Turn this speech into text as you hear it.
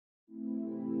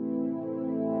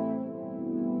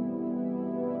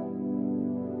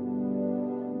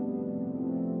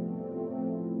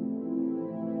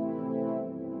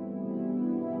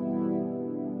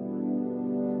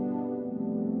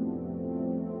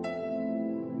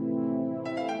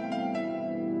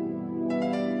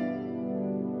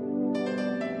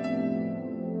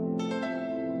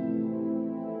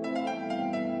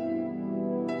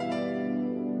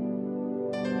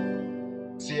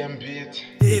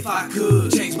If I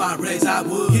could change my ways, I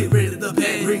would get rid of the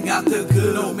bad, bring out the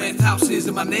good. No man's houses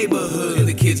in my neighborhood, and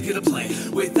the kids get a play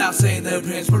without saying their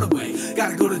parents run away.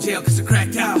 Gotta go to jail cause they're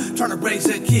cracked out, trying to raise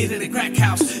a kid in a crack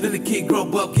house. Then the kid grow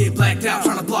up, get blacked out,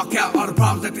 trying to block out all the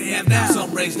problems that they have now.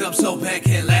 Some raised up so bad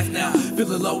can't laugh now,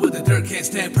 feeling low with the dirt, can't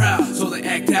stand proud, so they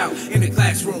act out in the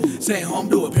classroom. Stay home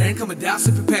to a parent coming down,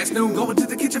 sipping past noon, going to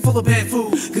the kitchen full of bad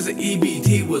food. Cause the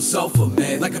EBT was so for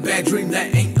mad, like a bad dream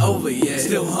that ain't over yet.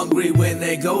 Still hungry when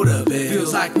they go to bed,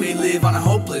 feels like we live on a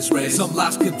hopeless race. Some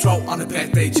lost control on the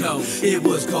path they chose. It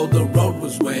was cold, the road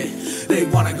was wet. They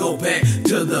wanna go back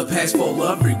to the past full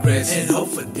of regrets and hope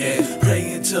for death,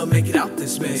 praying to make it out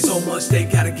this mess. So much they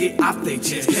gotta get off their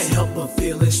chest, can't help but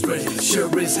feeling stressed.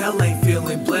 Sure as hell ain't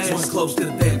feeling blessed. One close to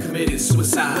them committed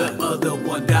suicide, the other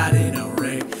one died in a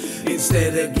wreck.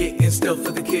 Instead of getting stuff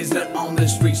for the kids that on the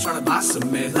streets trying to buy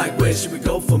some meth. Like where should we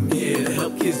go from here to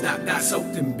help kids not die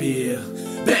soaked in beer?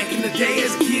 Back in the day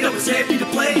as a kid I was happy to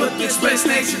play, but this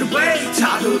resignation away.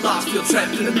 Childhood lost, feel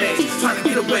trapped in a maze, trying to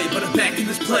get away but I'm back in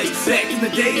this place. Back in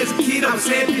the day as a kid I was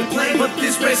happy to play, but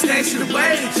this resignation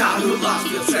away. Childhood lost,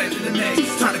 feel trapped in a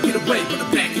maze, trying to get away but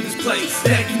I'm back in this place.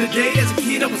 Back in the day as a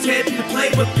kid I was happy to play,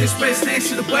 but this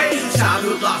resignation away.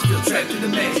 Childhood lost, feel trapped in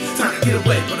a maze, trying to get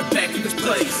away but I'm back in this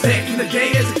place. Back in the day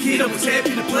as a kid I was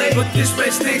happy to play, but this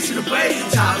resignation away.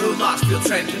 Childhood lost, feel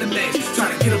trapped in a maze,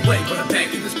 trying to get away but I'm back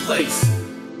in this place.